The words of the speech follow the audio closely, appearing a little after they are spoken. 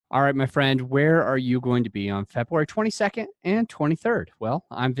All right, my friend, where are you going to be on February 22nd and 23rd? Well,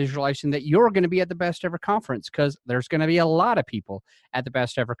 I'm visualizing that you're going to be at the Best Ever Conference because there's going to be a lot of people at the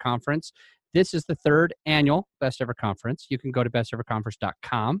Best Ever Conference. This is the third annual Best Ever Conference. You can go to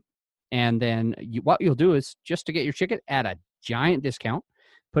besteverconference.com, and then what you'll do is just to get your ticket at a giant discount,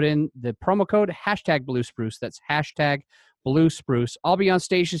 put in the promo code hashtag Blue Spruce. That's hashtag Blue Spruce. I'll be on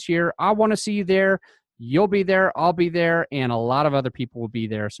stage this year. I want to see you there. You'll be there, I'll be there, and a lot of other people will be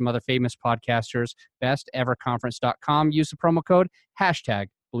there. Some other famous podcasters, besteverconference.com. Use the promo code hashtag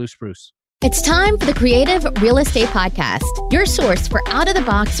Blue Spruce. It's time for the Creative Real Estate Podcast, your source for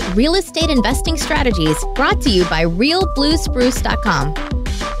out-of-the-box real estate investing strategies, brought to you by realbluespruce.com.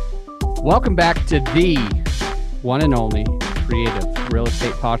 Welcome back to the one and only Creative Real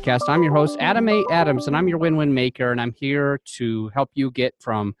Estate Podcast. I'm your host, Adam A. Adams, and I'm your win-win maker, and I'm here to help you get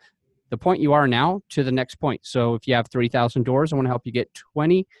from the point you are now to the next point. So if you have 3,000 doors, I want to help you get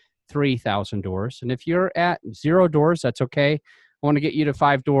 23,000 doors. And if you're at 0 doors, that's okay. I want to get you to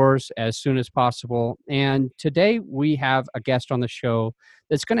 5 doors as soon as possible. And today we have a guest on the show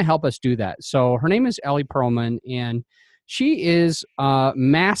that's going to help us do that. So her name is Ellie Perlman, and she is a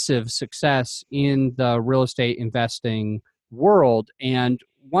massive success in the real estate investing world. And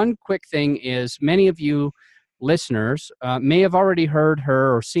one quick thing is many of you listeners may have already heard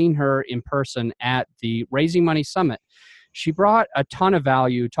her or seen her in person at the Raising Money Summit. She brought a ton of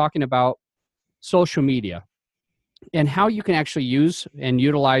value talking about social media and how you can actually use and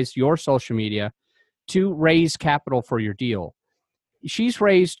utilize your social media to raise capital for your deal. She's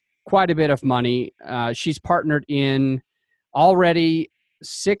raised quite a bit of money. She's partnered in already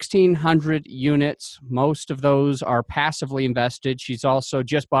 1,600 units. Most of those are passively invested. She's also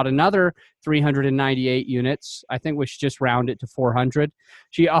just bought another 398 units. I think we should just round it to 400.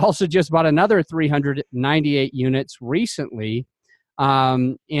 She also just bought another 398 units recently.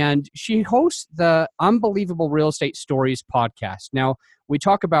 And she hosts the Unbelievable Real Estate Stories podcast. Now, we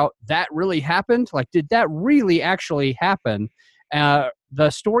talk about that really happened. Like, did that really actually happen?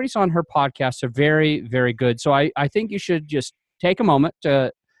 The stories on her podcast are very, very good. So I think you should just take a moment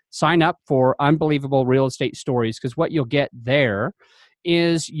to sign up for Unbelievable Real Estate Stories, because what you'll get there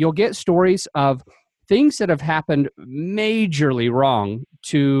is you'll get stories of things that have happened majorly wrong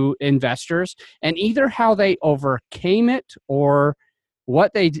to investors, and either how they overcame it or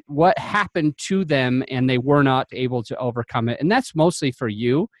what happened to them and they were not able to overcome it. And that's mostly for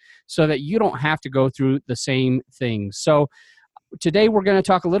you so that you don't have to go through the same things. So today, we're going to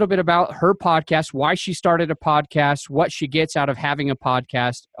talk a little bit about her podcast, why she started a podcast, what she gets out of having a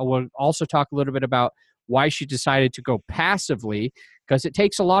podcast. We'll also talk a little bit about why she decided to go passively, because it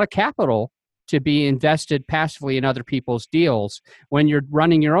takes a lot of capital to be invested passively in other people's deals. When you're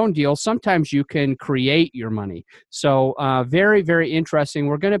running your own deal, sometimes you can create your money. So very, very interesting.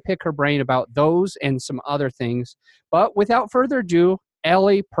 We're going to pick her brain about those and some other things. But without further ado,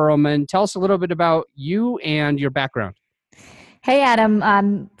 Ellie Perlman, tell us a little bit about you and your background. Hey,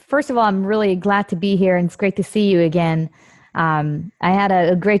 Adam. First of all, I'm really glad to be here, and it's great to see you again. I had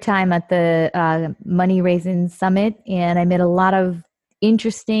a great time at the Money Raising Summit, and I met a lot of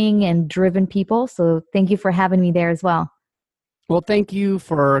interesting and driven people. So thank you for having me there as well. Well, thank you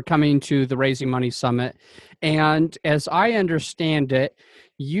for coming to the Raising Money Summit. And as I understand it,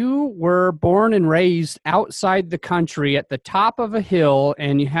 you were born and raised outside the country at the top of a hill,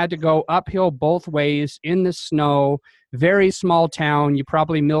 and you had to go uphill both ways in the snow. Very small town. You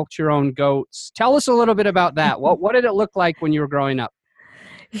probably milked your own goats. Tell us a little bit about that. What did it look like when you were growing up?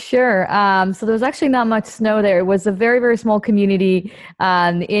 Sure. So there was actually not much snow there. It was a very, very small community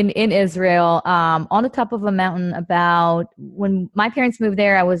in Israel on the top of a mountain. About when my parents moved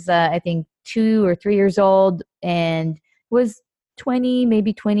there, I was, I think, 2 or 3 years old, and it was 20,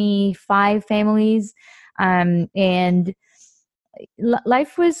 maybe 25 families. And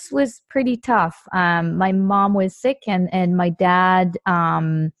life was pretty tough. My mom was sick, and my dad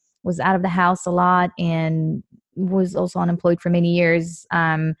was out of the house a lot and was also unemployed for many years.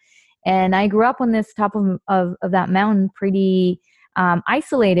 And I grew up on this top of that mountain, pretty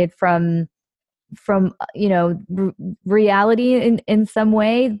isolated from reality in some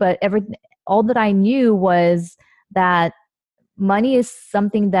way. But all that I knew was that money is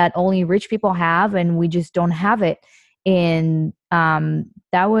something that only rich people have, and we just don't have it. And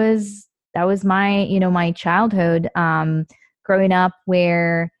that was my my childhood, growing up,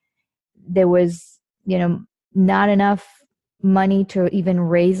 where there was not enough money to even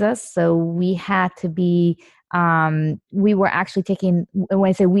raise us, so we had to be we were actually taken. When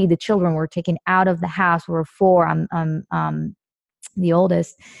I say we, the children were taken out of the house. We were 4. I'm the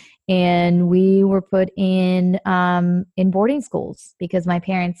oldest, and we were put in boarding schools because my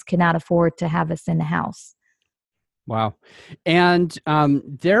parents could not afford to have us in the house. Wow. And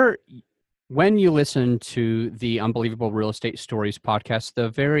when you listen to the Unbelievable Real Estate Stories podcast, the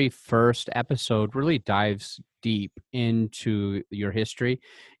very first episode really dives deep into your history.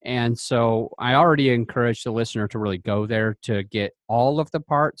 And so I already encourage the listener to really go there to get all of the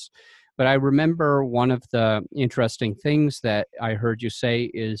parts. But I remember one of the interesting things that I heard you say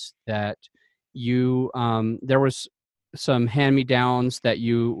is that you there was some hand-me-downs that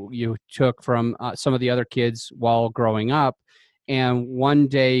you took from some of the other kids while growing up, and one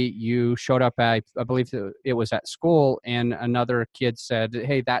day you showed up at, I believe it was at school, and another kid said,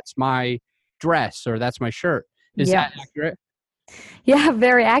 "Hey, that's my dress," or "That's my shirt." Is Yeah. that accurate? Yeah,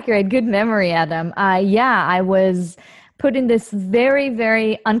 very accurate. Good memory, Adam. Yeah, I was put in this very,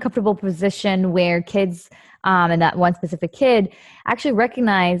 very uncomfortable position where kids, and that one specific kid, actually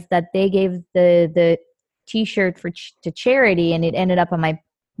recognized that they gave the T-shirt to charity, and it ended up on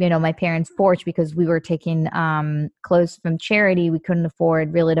my parents' porch because we were taking clothes from charity. We couldn't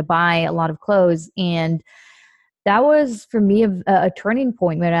afford really to buy a lot of clothes, and that was for me a turning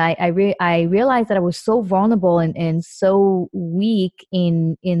point when I realized that I was so vulnerable and so weak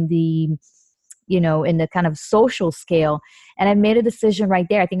in the in the kind of social scale. And I made a decision right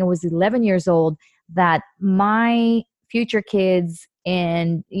there. I think I was 11 years old that my future kids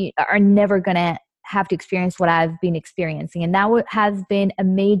are never going to have to experience what I've been experiencing. And that has been a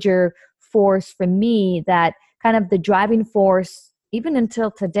major force for me, that kind of the driving force even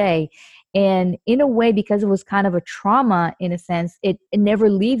until today. And in a way, because it was kind of a trauma in a sense, it never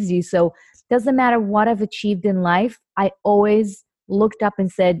leaves you. So it doesn't matter what I've achieved in life. I always looked up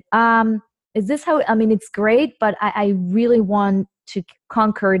and said, is this how, it's great, but I really want to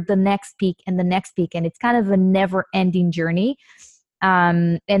conquer the next peak and the next peak. And it's kind of a never ending journey.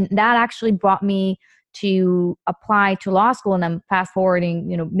 And that actually brought me to apply to law school. And I'm fast forwarding,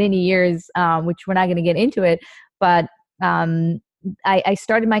 many years, which we're not going to get into it, but, I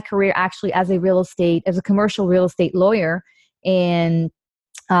started my career actually as a commercial real estate lawyer, and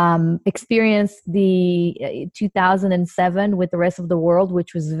experienced the 2007 with the rest of the world,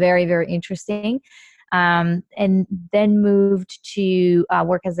 which was very, very interesting. And then moved to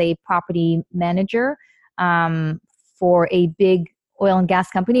work as a property manager for a big oil and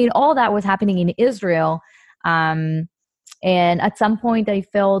gas company. And all that was happening in Israel. And at some point I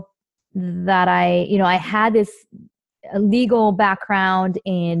felt that I had this legal background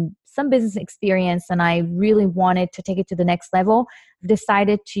and some business experience, and I really wanted to take it to the next level. I've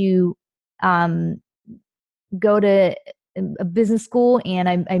decided to go to a business school, and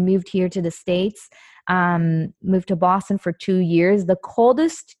I moved here to the States, moved to Boston for 2 years, the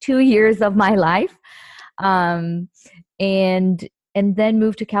coldest 2 years of my life, and then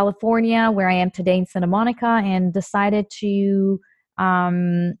moved to California, where I am today in Santa Monica, and decided to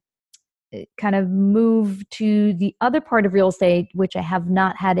kind of move to the other part of real estate, which I have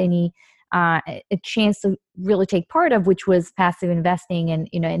not had any a chance to really take part of, which was passive investing, and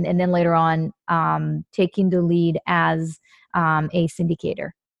then later on taking the lead as a syndicator.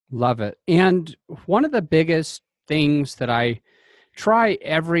 Love it. And one of the biggest things that I try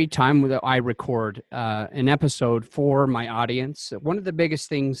every time that I record an episode for my audience, one of the biggest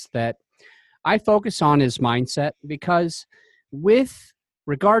things that I focus on is mindset, because with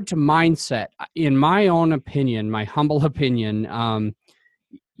regard to mindset, in my own opinion, my humble opinion,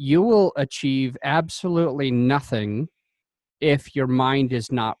 you will achieve absolutely nothing if your mind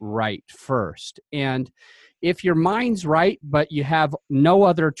is not right first. And if your mind's right, but you have no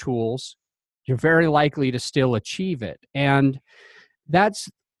other tools, you're very likely to still achieve it. And that's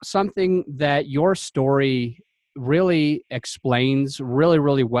something that your story really explains really,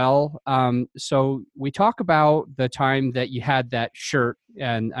 really well. So we talk about the time that you had that shirt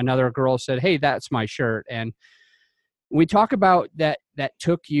and another girl said, "Hey, that's my shirt." And we talk about that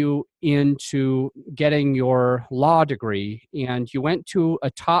took you into getting your law degree, and you went to a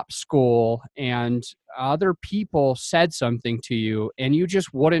top school and other people said something to you and you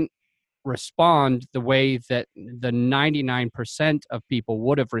just wouldn't respond the way that the 99% of people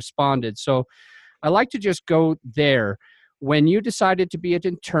would have responded. So I like to just go there. When you decided to be an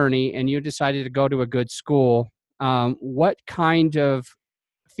attorney and you decided to go to a good school, what kind of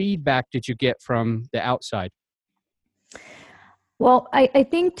feedback did you get from the outside? Well, I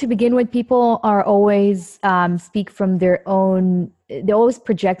think to begin with, people are always speak from their own, they always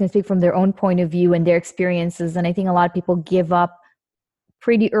project and speak from their own point of view and their experiences. And I think a lot of people give up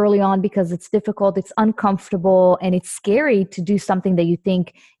pretty early on because it's difficult, it's uncomfortable, and it's scary to do something that you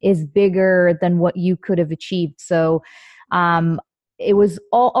think is bigger than what you could have achieved. So it was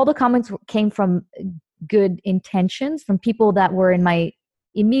all the comments came from good intentions from people that were in my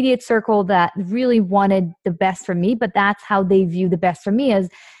immediate circle that really wanted the best for me, but that's how they view the best for me, as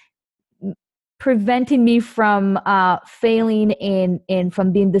preventing me from failing and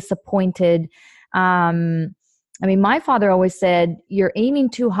from being disappointed. I mean, my father always said, "You're aiming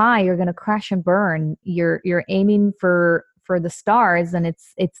too high, you're going to crash and burn. You're aiming for the stars, and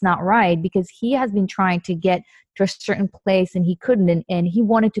it's not right," because he has been trying to get to a certain place and he couldn't, and he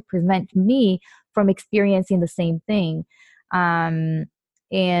wanted to prevent me from experiencing the same thing. And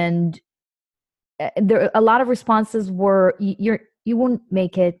there a lot of responses were, you won't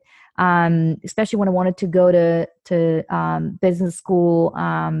make it. Especially when I wanted to go to business school,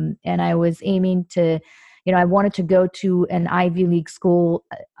 and I was aiming to, I wanted to go to an Ivy League school,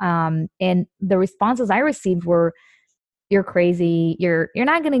 and the responses I received were, "You're crazy. You're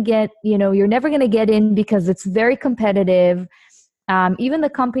not going to get, you're never going to get in because it's very competitive." Even the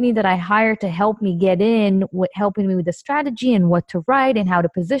company that I hired to help me get in, helping me with the strategy and what to write and how to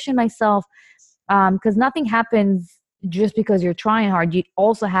position myself, because nothing happens just because you're trying hard. You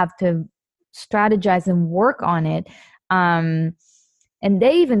also have to strategize and work on it. And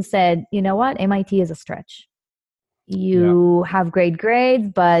they even said, "You know what? MIT is a stretch. You have great grades,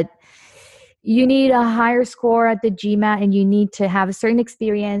 but you need a higher score at the GMAT and you need to have a certain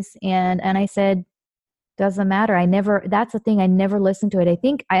experience." And I said, "Doesn't matter. That's the thing. I never listened to it.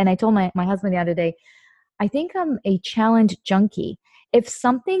 I told my husband the other day, I think I'm a challenge junkie. If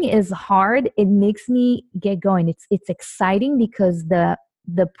something is hard, it makes me get going. It's exciting because the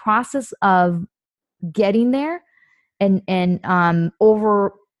process of getting there and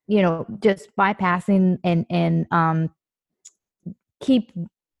over, just bypassing and keep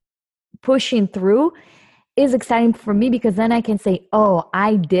pushing through is exciting for me, because then I can say, "Oh,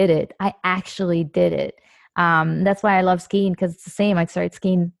 I did it. I actually did it." That's why I love skiing, because it's the same. I started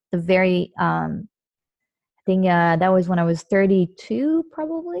skiing the very I think that was when I was 32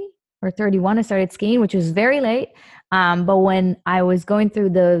 probably, or 31. I started skiing, which was very late. But when I was going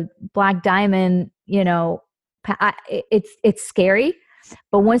through the Black Diamond, it's scary.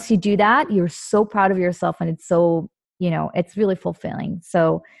 But once you do that, you're so proud of yourself, and it's so, it's really fulfilling.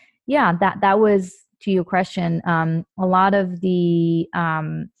 So yeah, that was, to your question, a lot of the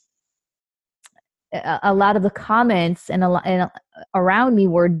comments and around me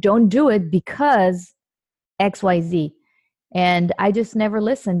were, "Don't do it because XYZ." And I just never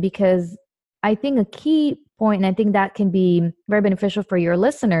listened, because I think a key point, and I think that can be very beneficial for your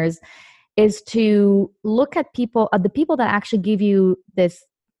listeners, is to look at the people that actually give you this,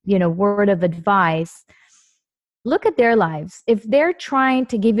 word of advice. Look at their lives. If they're trying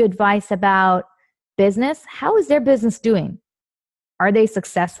to give you advice about business, how is their business doing? Are they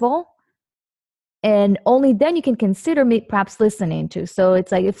successful? And only then you can consider perhaps listening to. So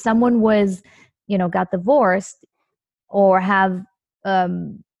it's like, if someone was, got divorced or have,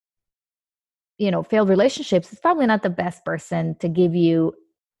 failed relationships, it's probably not the best person to give you,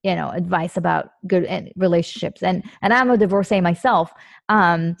 advice about good relationships. And I'm a divorcee myself.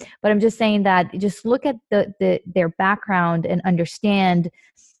 But I'm just saying that just look at their background and understand,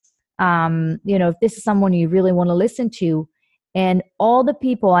 if this is someone you really want to listen to. And all the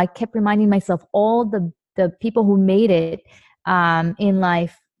people, I kept reminding myself, all the people who made it in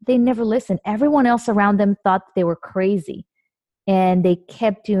life, they never listened. Everyone else around them thought they were crazy, and they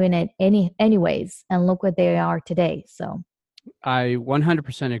kept doing it anyways. And look what they are today. So I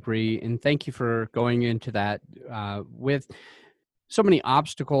 100% agree. And thank you for going into that with so many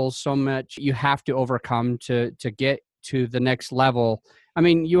obstacles, so much you have to overcome to get to the next level. I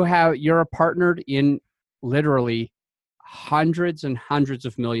mean, you're partnered in literally hundreds and hundreds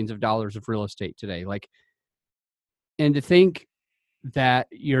of millions of dollars of real estate today. And to think that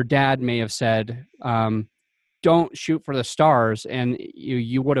your dad may have said, "Don't shoot for the stars," and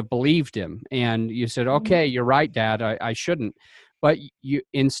you would have believed him, and you said, "Okay, you're right, Dad, I shouldn't." But you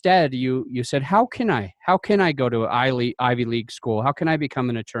instead said, how can I go to Ivy League school? How can I become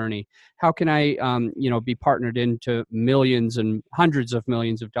an attorney? How can I be partnered into millions and hundreds of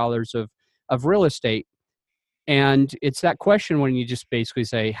millions of dollars of real estate? And it's that question when you just basically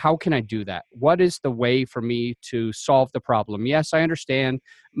say, how can I do that? What is the way for me to solve the problem? Yes, I understand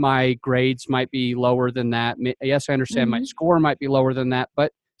my grades might be lower than that. Yes, I understand my score might be lower than that,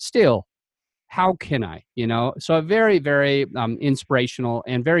 but still, how can I, So very, very inspirational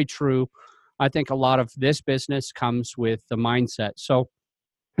and very true. I think a lot of this business comes with the mindset. So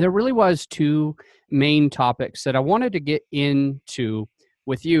there really was two main topics that I wanted to get into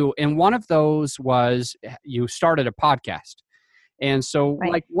with you. And one of those was, you started a podcast. And so,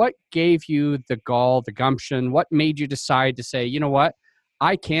 Right. like, what gave you the gall, the gumption? What made you decide to say, you know what?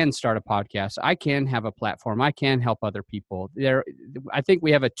 I can start a podcast. I can have a platform. I can help other people. I think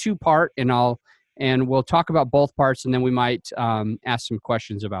we have a two-part, and we'll talk about both parts, and then we might ask some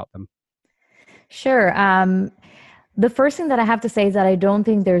questions about them. Sure. The first thing that I have to say is that I don't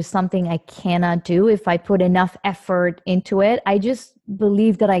think there's something I cannot do if I put enough effort into it. I just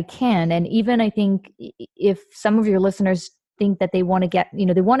believe that I can. And even I think if some of your listeners think that they want to get,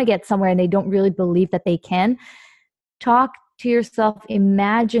 they want to get somewhere and they don't really believe that they can, talk to yourself,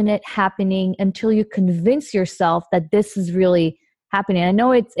 imagine it happening until you convince yourself that this is really happening. I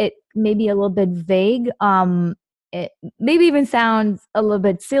know it may be a little bit vague. It maybe even sounds a little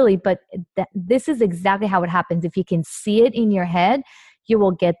bit silly, but this is exactly how it happens. If you can see it in your head, you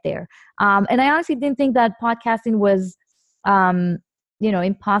will get there. And I honestly didn't think that podcasting was,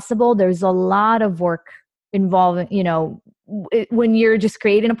 impossible. There's a lot of work involved, when you're just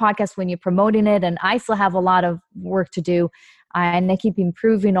creating a podcast, when you're promoting it, and I still have a lot of work to do, and I keep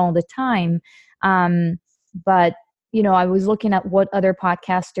improving all the time. But, I was looking at what other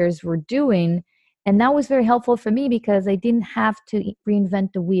podcasters were doing, and that was very helpful for me because I didn't have to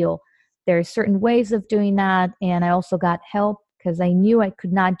reinvent the wheel. There are certain ways of doing that. And I also got help because I knew I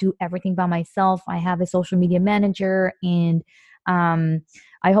could not do everything by myself. I have a social media manager, and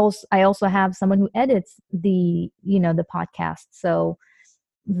I also have someone who edits the podcast. So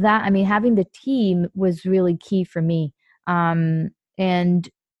having the team was really key for me. And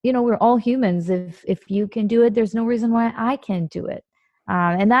we're all humans. If you can do it, there's no reason why I can't do it.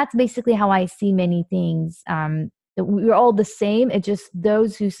 And that's basically how I see many things. We're all the same. It's just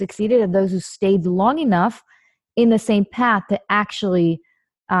those who succeeded and those who stayed long enough in the same path to actually,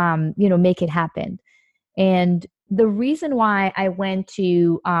 make it happen. And the reason why I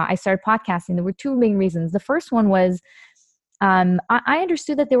started podcasting, there were two main reasons. The first one was I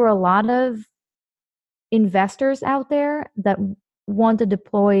understood that there were a lot of investors out there that want to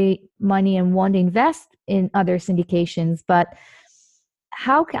deploy money and want to invest in other syndications, but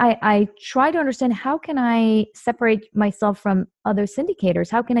I try to understand how can I separate myself from other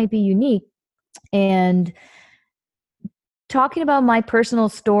syndicators? How can I be unique? And talking about my personal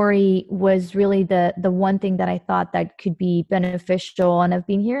story was really the one thing that I thought that could be beneficial. And I've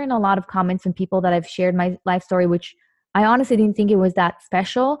been hearing a lot of comments from people that I've shared my life story, which I honestly didn't think it was that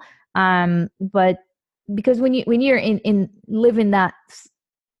special. But because when you're in living that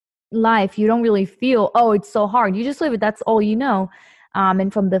life, you don't really feel, oh, it's so hard. You just live it. That's all you know.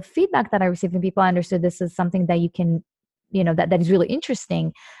 And from the feedback that I received from people, I understood this is something that you can, that is really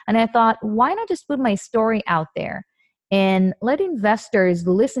interesting. And I thought, why not just put my story out there and let investors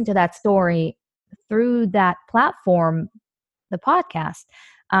listen to that story through that platform, the podcast.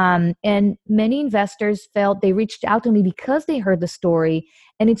 And many investors felt they reached out to me because they heard the story.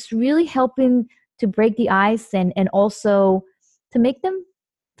 And it's really helping to break the ice and also to make them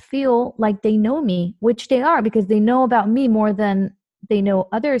feel like they know me, which they are because they know about me more than they know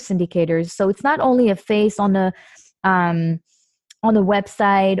other syndicators. So it's not only a face on the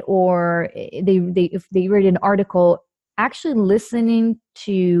website or if they read an article. Actually listening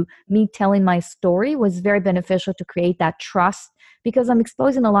to me telling my story was very beneficial to create that trust because I'm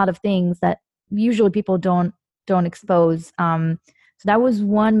exposing a lot of things that usually people don't expose. So that was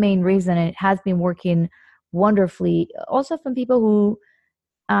one main reason, and it has been working wonderfully. Also from people who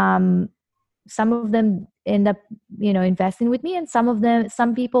some of them end up, investing with me, and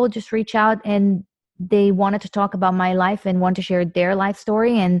some people just reach out and they wanted to talk about my life and want to share their life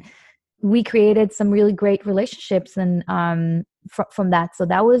story. And we created some really great relationships and from that. So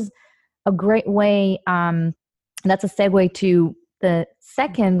that was a great way. That's a segue to the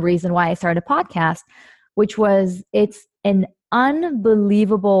second reason why I started a podcast, which was it's an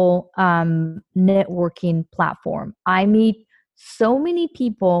unbelievable networking platform. I meet so many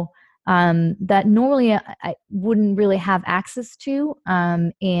people that normally I wouldn't really have access to.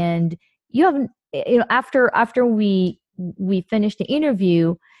 And you haven't, after we finished the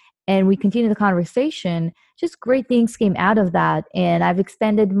interview and we continued the conversation, just great things came out of that. And I've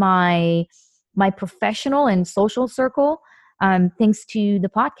expanded my professional and social circle thanks to the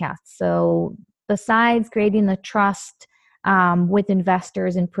podcast. So besides creating the trust with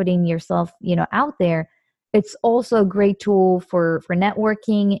investors and putting yourself, out there, it's also a great tool for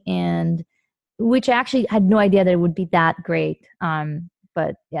networking, and which I actually had no idea that it would be that great.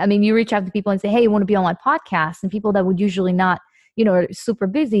 But I mean, you reach out to people and say, hey, you want to be on my podcast? And people that would usually not, are super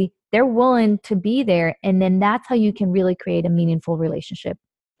busy, they're willing to be there. And then that's how you can really create a meaningful relationship.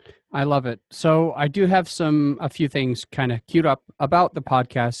 I love it. So I do have a few things kind of queued up about the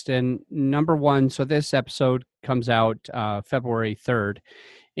podcast. And number one, so this episode comes out February 3rd.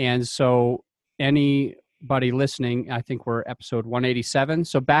 And so anybody listening, I think we're episode 187.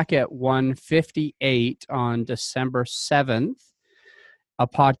 So back at 158 on December 7th, a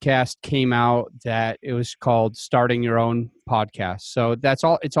podcast came out that it was called Starting Your Own Podcast. So that's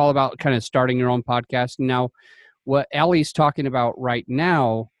all. It's all about kind of starting your own podcast. Now, what Ellie's talking about right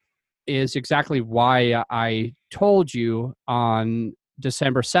now is exactly why I told you on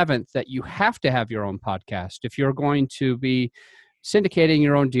December 7th that you have to have your own podcast. If you're going to be syndicating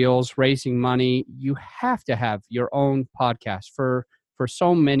your own deals, raising money, you have to have your own podcast for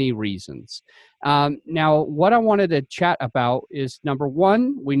so many reasons. Now, what I wanted to chat about is, number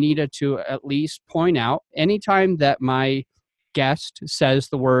one, we needed to at least point out anytime that my guest says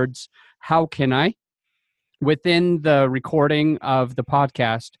the words, "How can I?" within the recording of the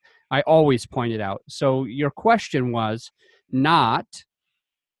podcast, I always point it out. So your question was not,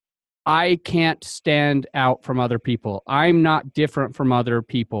 I can't stand out from other people. I'm not different from other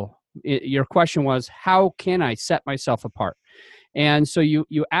people. Your question was, how can I set myself apart? And so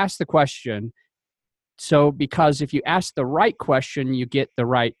you asked the question. So because if you ask the right question, you get the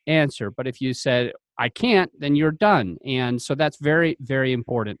right answer. But if you said, I can't, then you're done. And so that's very, very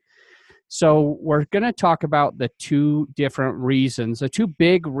important. So we're going to talk about the two different reasons, the two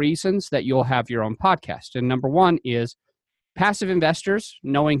big reasons that you'll have your own podcast. And number one is passive investors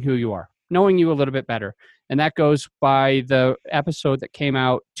knowing who you are, knowing you a little bit better. And that goes by the episode that came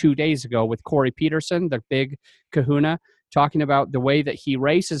out 2 days ago with Corey Peterson, the big kahuna, talking about the way that he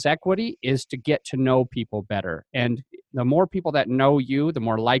raises equity is to get to know people better. And the more people that know you, the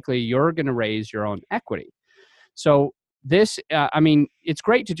more likely you're going to raise your own equity. So this, it's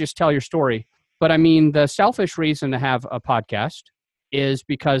great to just tell your story, but the selfish reason to have a podcast is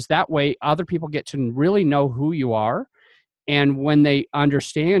because that way other people get to really know who you are. And when they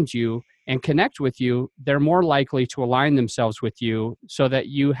understand you and connect with you, they're more likely to align themselves with you so that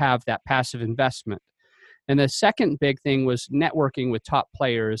you have that passive investment. And the second big thing was networking with top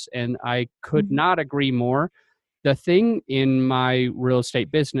players. And I could not agree more. The thing in my real estate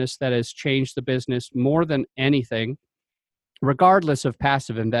business that has changed the business more than anything, regardless of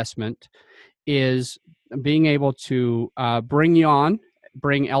passive investment, is being able to bring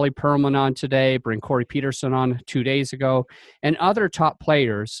Ellie Perlman on today, bring Corey Peterson on 2 days ago, and other top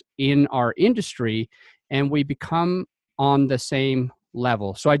players in our industry, and we become on the same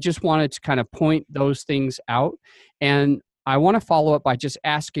level. So I just wanted to kind of point those things out. And I want to follow up by just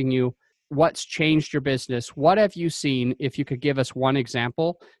asking you, what's changed your business? What have you seen, if you could give us one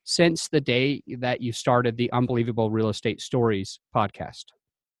example, since the day that you started the Unbelievable Real Estate Stories podcast?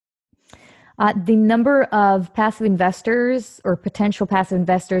 The number of passive investors or potential passive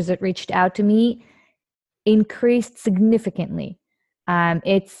investors that reached out to me increased significantly.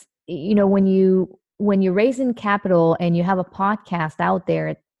 It's, when you're raising capital and you have a podcast out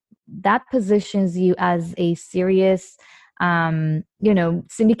there, that positions you as a serious, syndicator,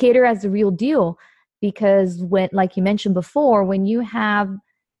 as the real deal. Because when, like you mentioned before, when you have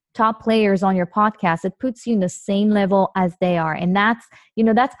top players on your podcast, it puts you in the same level as they are. And that's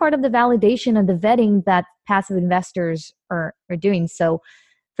part of the validation and the vetting that passive investors are doing. So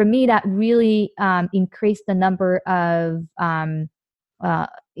for me, that really increased the number of, my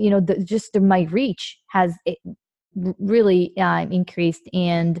reach has really increased.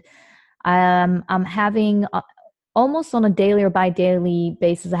 And I'm having almost on a daily or bi-daily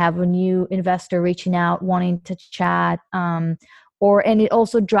basis, I have a new investor reaching out, wanting to chat, and it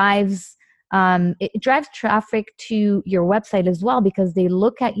also drives traffic to your website as well, because they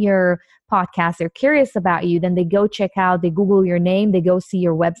look at your podcast, they're curious about you, then they go check out, they Google your name, they go see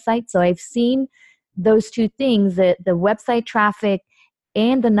your website. So I've seen those two things, the website traffic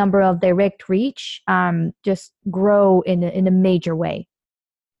and the number of direct reach just grow in a major way.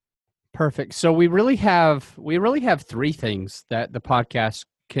 Perfect. So we really have three things that the podcast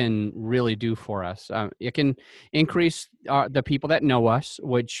can really do for us. It can increase the people that know us,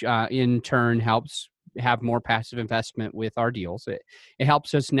 which in turn helps have more passive investment with our deals. It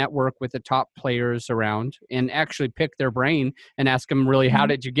helps us network with the top players around and actually pick their brain and ask them, really, how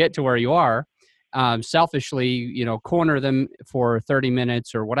did you get to where you are? Selfishly, corner them for 30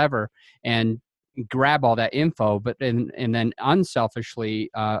 minutes or whatever and grab all that info, but and then unselfishly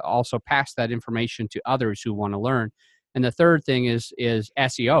also pass that information to others who want to learn. And the third thing is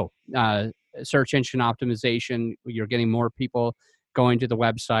SEO, search engine optimization. You're getting more people going to the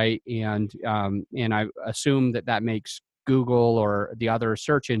website, and I assume that makes Google or the other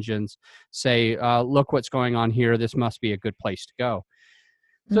search engines say, look what's going on here. This must be a good place to go.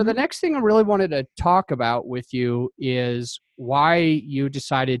 So the next thing I really wanted to talk about with you is why you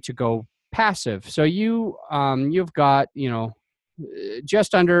decided to go passive. So you've got,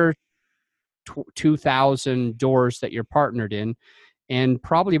 just under 2,000 doors that you're partnered in, and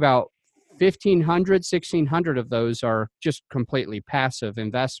probably about 1,500, 1,600 of those are just completely passive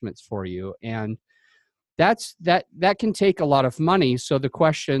investments for you. And that can take a lot of money. So the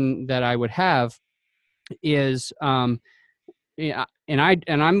question that I would have is, yeah, and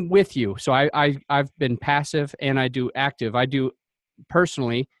I'm with you. So I've been passive and I do active. I do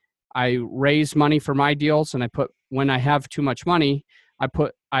personally, I raise money for my deals, and when I have too much money,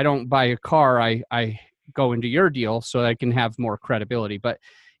 I don't buy a car. I go into your deal so I can have more credibility. But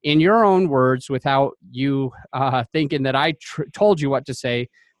in your own words, without you thinking that I told you what to say,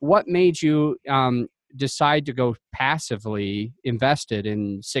 what made you decide to go passively invested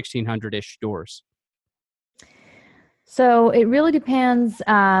in 1,600-ish doors? So it really depends,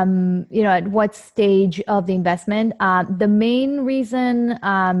 at what stage of the investment. The main reason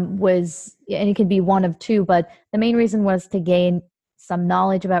was, and it could be one of two, but the main reason was to gain some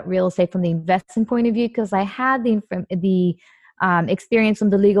knowledge about real estate from the investing point of view, because I had the experience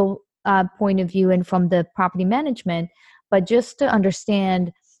from the legal point of view and from the property management, but just to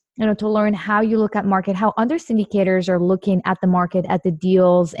understand, to learn how you look at market, how other syndicators are looking at the market, at the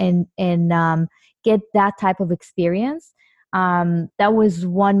deals, and get that type of experience. That was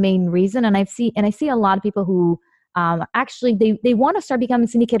one main reason. And I see a lot of people who actually they want to start becoming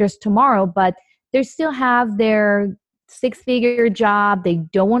syndicators tomorrow, but they still have their 6-figure job. They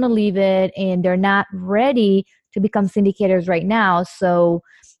don't want to leave it, and they're not ready to become syndicators right now. So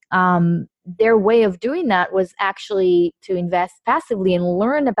their way of doing that was actually to invest passively and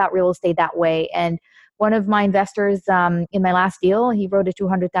learn about real estate that way. And one of my investors in my last deal, he wrote a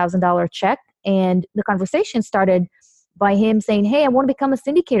 $200,000 check. And the conversation started by him saying, "Hey, I want to become a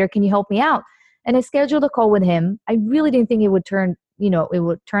syndicator. Can you help me out?" And I scheduled a call with him. I really didn't think he would turn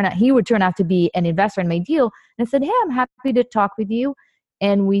out to be an investor in my deal. And I said, "Hey, I'm happy to talk with you."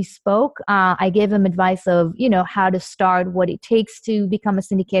 And we spoke. I gave him advice of, how to start, what it takes to become a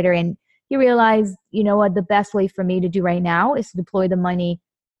syndicator. And he realized, what the best way for me to do right now is to deploy the money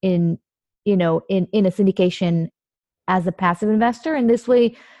in a syndication as a passive investor. And this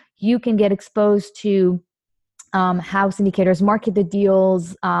way, you can get exposed to how syndicators market the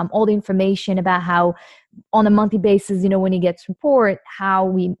deals, all the information about how on a monthly basis, when he gets report, how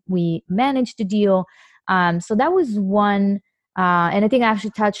we manage the deal. So that was one. And I think I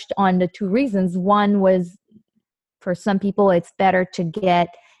actually touched on the two reasons. One was, for some people, it's better to get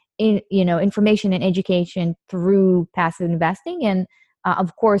information and education through passive investing. And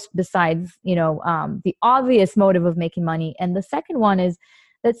of course, besides, the obvious motive of making money. And the second one is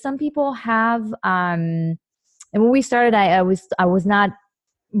that some people have, and when we started, I was not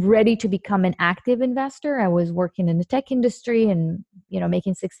ready to become an active investor. I was working in the tech industry and,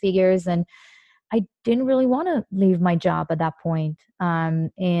 making 6 figures, and I didn't really want to leave my job at that point.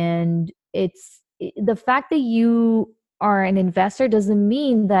 And it's the fact that you are an investor doesn't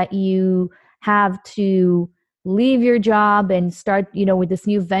mean that you have to leave your job and start, with this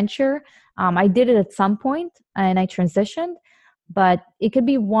new venture. I did it at some point and I transitioned, but it could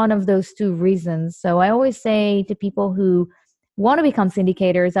be one of those two reasons. So I always say to people who want to become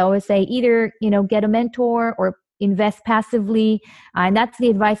syndicators, I always say either, get a mentor or invest passively. And that's the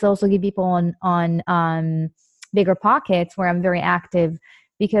advice I also give people on Bigger Pockets, where I'm very active,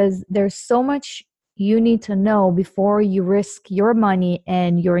 because there's so much you need to know before you risk your money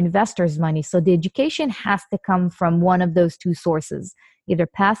and your investors' money. So the education has to come from one of those two sources, either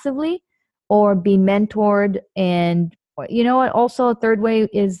passively or be mentored. And also a third way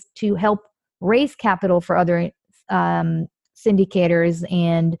is to help raise capital for other syndicators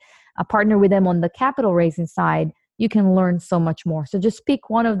and partner with them on the capital raising side. You can learn so much more. So just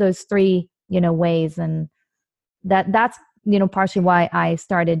pick one of those three, ways. And that's, partially why I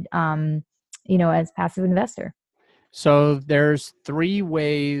started, as passive investor. So there's 3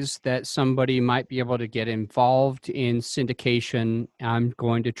 ways that somebody might be able to get involved in syndication. I'm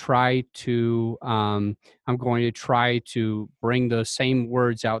going to try to bring those same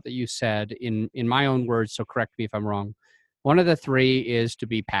words out that you said in my own words. So correct me if I'm wrong. One of the 3 is to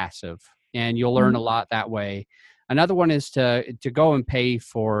be passive, and you'll learn a lot that way. Another one is to go and pay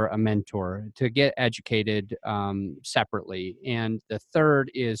for a mentor, to get educated separately. And the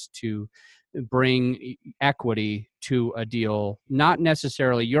third is to bring equity to a deal, not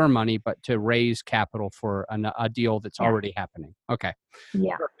necessarily your money, but to raise capital for a deal that's already happening. Okay.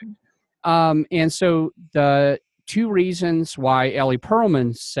 Yeah. Perfect. And so the 2 reasons why Ellie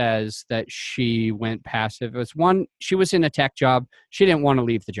Perlman says that she went passive was, one, she was in a tech job. She didn't want to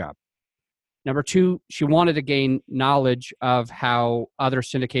leave the job. Number two, she wanted to gain knowledge of how other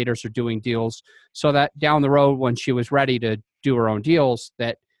syndicators are doing deals so that down the road when she was ready to do her own deals,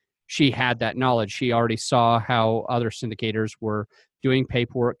 that she had that knowledge. She already saw how other syndicators were doing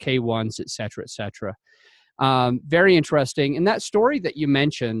paperwork, K1s, et cetera, et cetera. Very interesting. And that story that you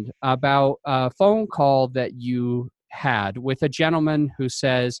mentioned about a phone call that you had with a gentleman who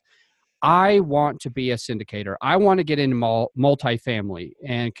says, I want to be a syndicator. I want to get into multifamily.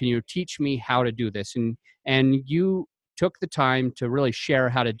 And can you teach me how to do this? And you took the time to really share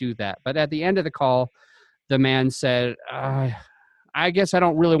how to do that. But at the end of the call, the man said, I guess I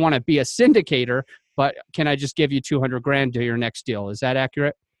don't really want to be a syndicator, but can I just give you 200 grand to your next deal? Is that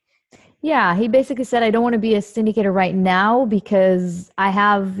accurate? Yeah, he basically said, I don't want to be a syndicator right now because I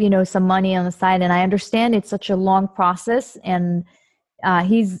have, some money on the side, and I understand it's such a long process, and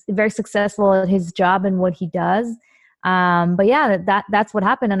he's very successful at his job and what he does. But yeah, that's what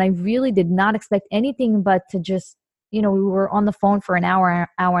happened. And I really did not expect anything but to just, we were on the phone for an hour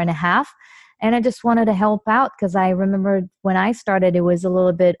and a half. And I just wanted to help out because I remember when I started, it was a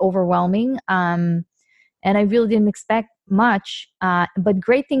little bit overwhelming. And I really didn't expect much. But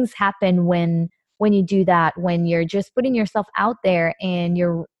great things happen when you do that, when you're just putting yourself out there and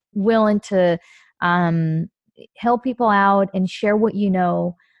you're willing to help people out and share what you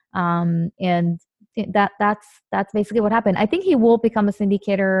know. And that's basically what happened. I think he will become a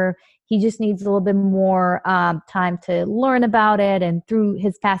syndicator. He just needs a little bit more time to learn about it. And through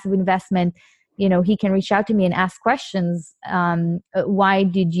his passive investment, he can reach out to me and ask questions. Why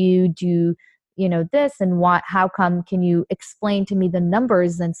did you do, this, and how come, can you explain to me the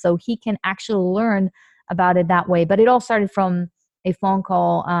numbers? And so he can actually learn about it that way. But it all started from a phone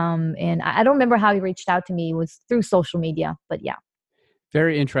call. And I don't remember how he reached out to me. It was through social media, but yeah.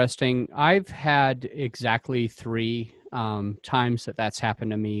 Very interesting. I've had exactly 3 times that's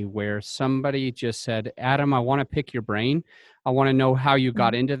happened to me where somebody just said, Adam, I want to pick your brain. I want to know how you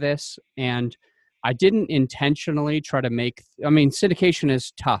got into this. And I didn't intentionally try to syndication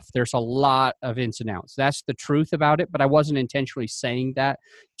is tough. There's a lot of ins and outs. That's the truth about it. But I wasn't intentionally saying that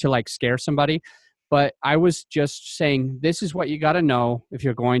to scare somebody. But I was just saying, this is what you got to know if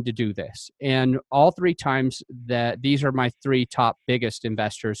you're going to do this. And all 3 times that these are my 3 top biggest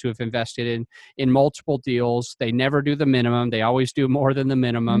investors who have invested in multiple deals. They never do the minimum. They always do more than the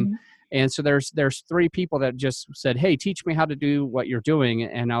minimum. Mm-hmm. And so there's 3 people that just said, hey, teach me how to do what you're doing.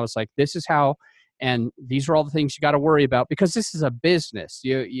 And I was like, this is how, and these are all the things you got to worry about because this is a business.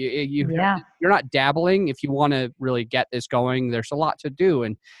 You're not dabbling. If you want to really get this going, there's a lot to do.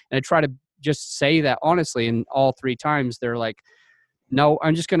 And I try to just say that honestly, and all 3 times they're like, no,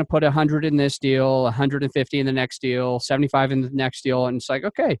 I'm just going to put 100 in this deal, 150 in the next deal, 75 in the next deal. And it's like,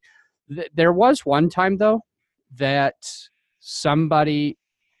 okay, there was one time though, that somebody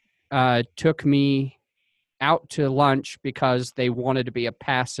took me out to lunch because they wanted to be a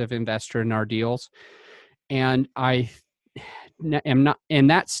passive investor in our deals. And I am not, and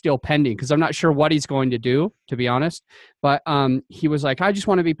that's still pending because I'm not sure what he's going to do, to be honest. But he was like, I just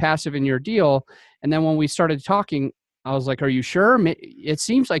want to be passive in your deal. And then when we started talking, I was like, are you sure? It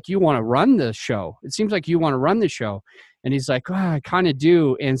seems like you want to run the show. It seems like you want to run the show. And he's like, I kind of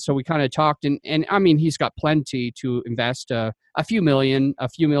do. And so we kind of talked, and I mean, he's got plenty to invest, a few million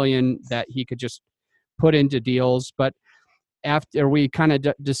that he could just put into deals. But after we kind of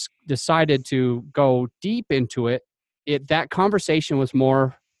decided to go deep into it, that conversation was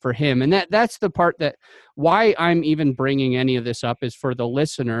more for him. And that's the part that why I'm even bringing any of this up is for the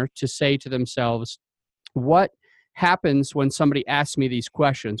listener to say to themselves, what happens when somebody asks me these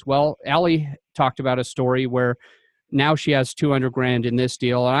questions? Well, Allie talked about a story where now she has 200 grand in this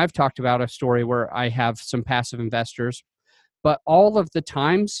deal. And I've talked about a story where I have some passive investors. But all of the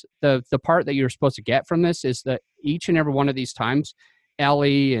times, the part that you're supposed to get from this is that each and every one of these times,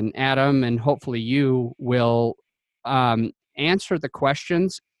 Ellie and Adam and hopefully you will answer the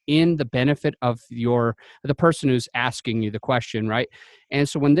questions in the benefit of the person who's asking you the question, right? And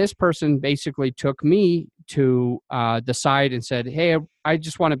so when this person basically took me to the side and said, hey, I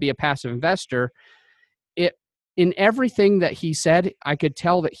just want to be a passive investor, in everything that he said, I could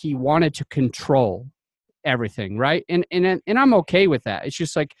tell that he wanted to control everything, right? And I'm okay with that. It's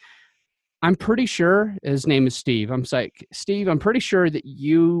just like, I'm pretty sure, his name is Steve. I'm like, Steve, I'm pretty sure that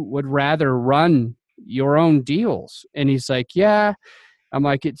you would rather run your own deals. And he's like, yeah. I'm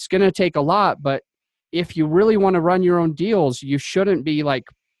like, it's going to take a lot, but if you really want to run your own deals, you shouldn't be like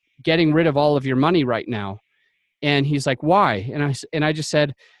getting rid of all of your money right now. And he's like, why? And I just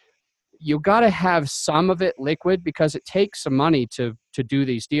said, you got to have some of it liquid because it takes some money to do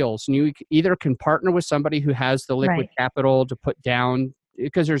these deals. And you either can partner with somebody who has the liquid capital to put down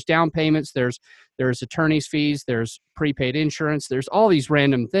because there's down payments, there's attorney's fees, there's prepaid insurance, there's all these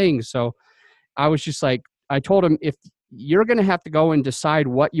random things. So I was just like, I told him, if you're going to have to go and decide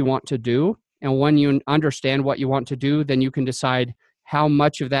what you want to do, and when you understand what you want to do, then you can decide how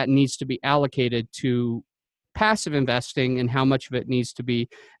much of that needs to be allocated to passive investing and how much of it needs to be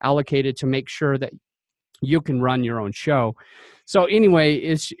allocated to make sure that you can run your own show. So anyway,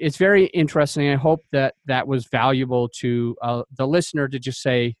 it's very interesting. I hope that that was valuable to the listener, to just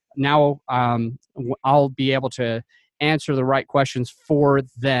say, now I'll be able to answer the right questions for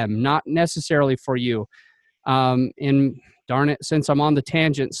them, not necessarily for you. And darn it, since I'm on the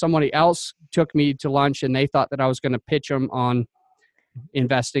tangent, somebody else took me to lunch and they thought that I was going to pitch them on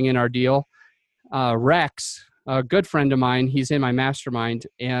investing in our deal. Rex, a good friend of mine, he's in my mastermind,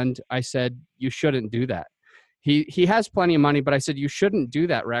 and I said, you shouldn't do that. He has plenty of money, but I said, you shouldn't do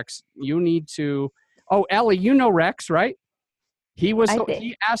that, Rex. You need to. Oh, Ellie, you know Rex, right? He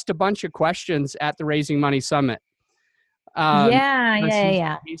asked a bunch of questions at the Raising Money Summit.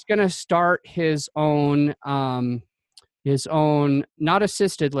 Yeah. He's going to start his own not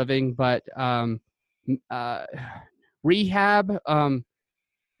assisted living, but rehab,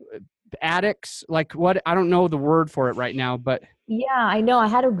 addicts, like what, I don't know the word for it right now, but Yeah, I know. I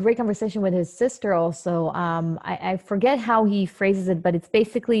had a great conversation with his sister also. I forget how he phrases it, but it's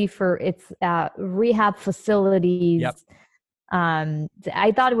basically it's rehab facilities. Yep.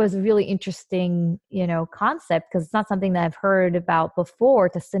 I thought it was a really interesting, concept, because it's not something that I've heard about before,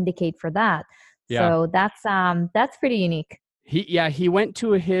 to syndicate for that. Yeah. So that's pretty unique. He went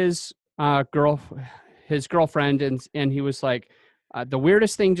to his girlfriend, and he was like, the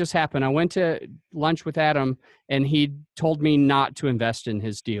weirdest thing just happened. I went to lunch with Adam, and he told me not to invest in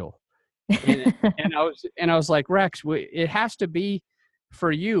his deal. And I was like, Rex, it has to be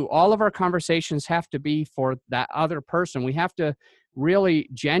for you. All of our conversations have to be for that other person. We have to really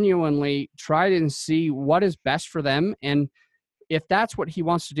genuinely try to see what is best for them. And if that's what he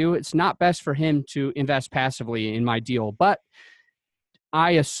wants to do, it's not best for him to invest passively in my deal. But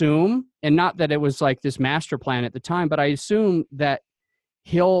I assume, and not that it was like this master plan at the time, but I assume that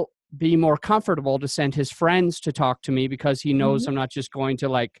he'll be more comfortable to send his friends to talk to me, because he knows I'm not just going to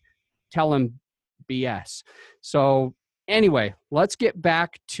like tell him BS. So anyway, let's get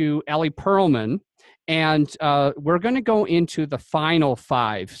back to Ellie Perlman, and we're going to go into the final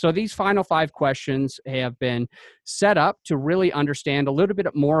 5. So these final 5 questions have been set up to really understand a little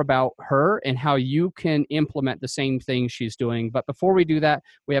bit more about her and how you can implement the same thing she's doing. But before we do that,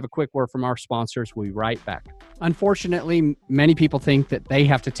 we have a quick word from our sponsors. We'll be right back. Unfortunately, many people think that they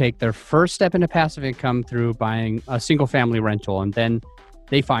have to take their first step into passive income through buying a single family rental, and then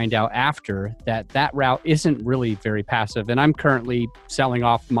they find out after that route isn't really very passive. And I'm currently selling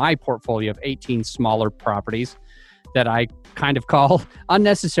off my portfolio of 18 smaller properties that I kind of call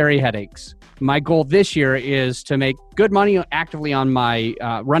unnecessary headaches. My goal this year is to make good money actively on my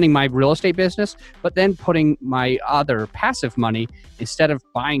running my real estate business, but then putting my other passive money, instead of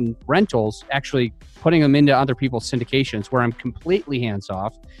buying rentals, actually putting them into other people's syndications where I'm completely hands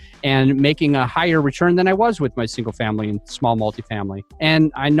off and making a higher return than I was with my single family and small multifamily.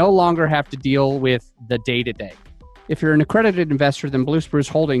 And I no longer have to deal with the day-to-day. If you're an accredited investor, then Blue Spruce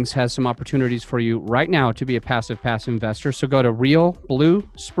Holdings has some opportunities for you right now to be a passive investor. So go to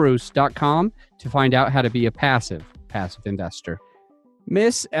realbluespruce.com to find out how to be a passive investor.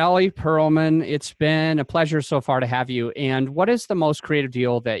 Miss Ellie Perlman, it's been a pleasure so far to have you. And what is the most creative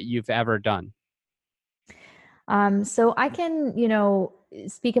deal that you've ever done? So I can,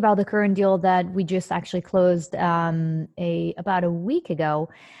 speak about the current deal that we just actually closed about a week ago.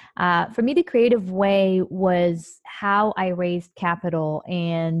 For me, the creative way was how I raised capital,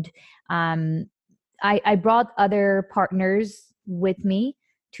 and I brought other partners with me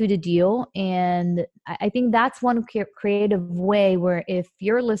to the deal. And I think that's one creative way where, if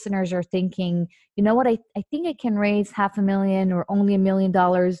your listeners are thinking, you know what, I think I can raise $500,000 or only $1 million,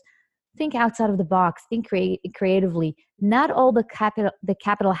 think outside of the box, think creatively. Not all the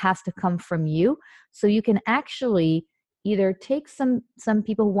capital has to come from you. So you can actually either take some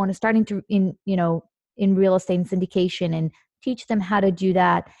people who want to start in real estate and syndication, and teach them how to do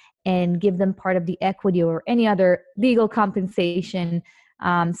that, and give them part of the equity or any other legal compensation,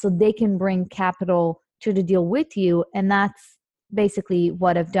 so they can bring capital to the deal with you. And that's basically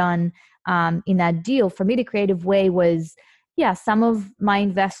what I've done in that deal. For me, the creative way was, some of my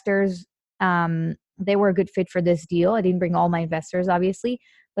investors, they were a good fit for this deal. I didn't bring all my investors, obviously,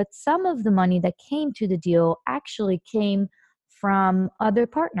 but some of the money that came to the deal actually came from other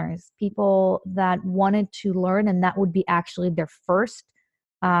partners, people that wanted to learn, and that would be actually their first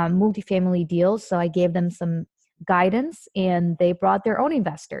multifamily deal. So I gave them some guidance, and they brought their own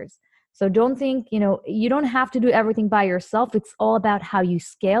investors. So don't think, you don't have to do everything by yourself. It's all about how you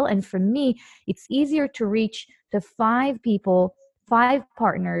scale. And for me, it's easier to reach to 5 people, 5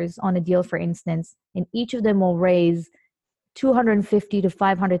 partners on a deal, for instance, and each of them will raise $250,000 to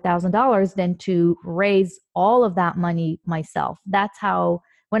 $500,000 than to raise all of that money myself. That's how,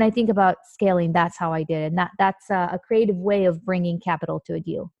 when I think about scaling, that's how I did it. And that's a creative way of bringing capital to a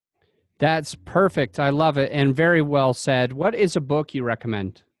deal. That's perfect. I love it. And very well said. What is a book you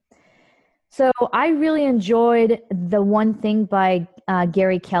recommend? So I really enjoyed The One Thing by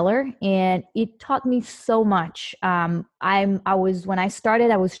Gary Keller, and it taught me so much. When I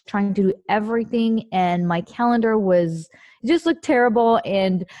started, I was trying to do everything, and my calendar it just looked terrible,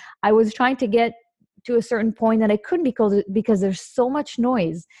 and I was trying to get to a certain point that I couldn't because there's so much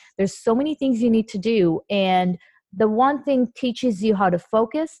noise. There's so many things you need to do, and The One Thing teaches you how to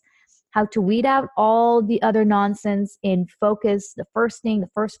focus, how to weed out all the other nonsense and focus the first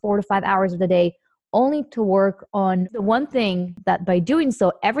 4 to 5 hours of the day only to work on the one thing, that by doing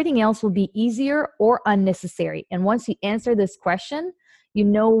so, everything else will be easier or unnecessary. And once you answer this question, you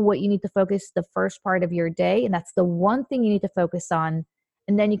know what you need to focus the first part of your day, and that's the one thing you need to focus on,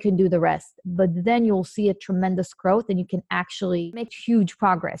 and then you can do the rest. But then you'll see a tremendous growth, and you can actually make huge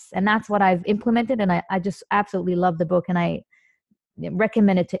progress. And that's what I've implemented, and I just absolutely love the book, and I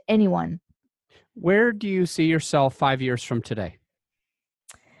recommend it to anyone. Where do you see yourself 5 years from today?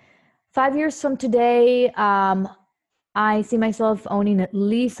 5 years from today, I see myself owning at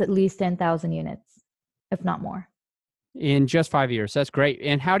least 10,000 units, if not more. In just 5 years. That's great.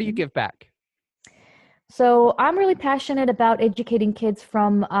 And how do you give back? So I'm really passionate about educating kids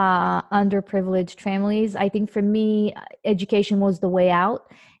from underprivileged families. I think for me, education was the way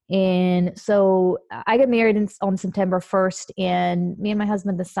out. And so I got married on September 1st, and me and my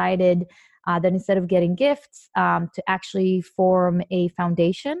husband decided that instead of getting gifts, to actually form a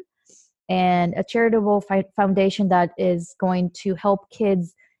foundation, and a charitable foundation that is going to help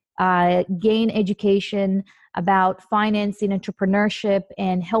kids gain education about finance and entrepreneurship,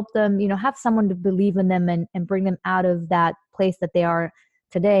 and help them, have someone to believe in them and bring them out of that place that they are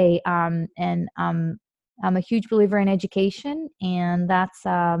today. I'm a huge believer in education, and that's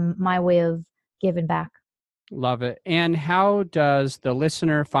my way of giving back. Love it. And how does the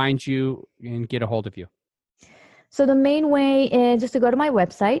listener find you and get a hold of you? So the main way is just to go to my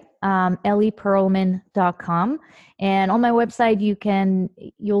website, ellieperlman.com. And on my website,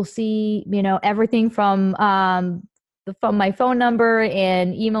 you'll see, everything from my phone number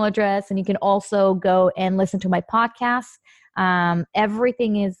and email address. And you can also go and listen to my podcast.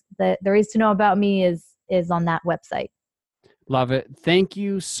 Everything that there is to know about me is on that website. Love it. Thank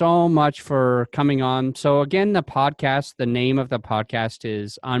you so much for coming on. So again, the name of the podcast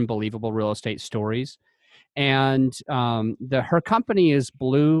is Unbelievable Real Estate Stories. And her company is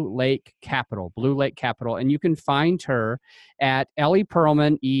Blue Lake Capital, and you can find her at Ellie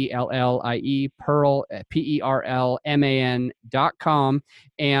Perlman, ELLIE Pearl, PERLMAN.com,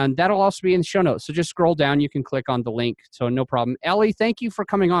 and that'll also be in the show notes. So just scroll down, you can click on the link. So no problem. Ellie, thank you for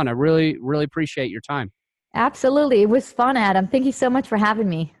coming on. I really, really appreciate your time. Absolutely, it was fun, Adam. Thank you so much for having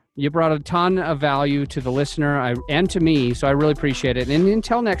me. You brought a ton of value to the listener and to me, so I really appreciate it. And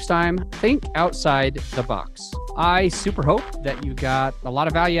until next time, think outside the box. I super hope that you got a lot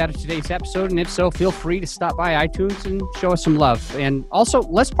of value out of today's episode, and if so, feel free to stop by iTunes and show us some love. And also,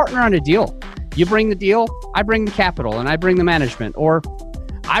 let's partner on a deal. You bring the deal, I bring the capital, and I bring the management. Or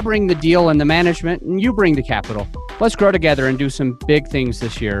I bring the deal and the management, and you bring the capital. Let's grow together and do some big things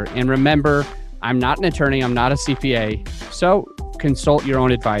this year. And remember, I'm not an attorney, I'm not a CPA, so consult your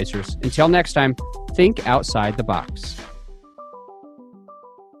own advisors. Until next time, think outside the box.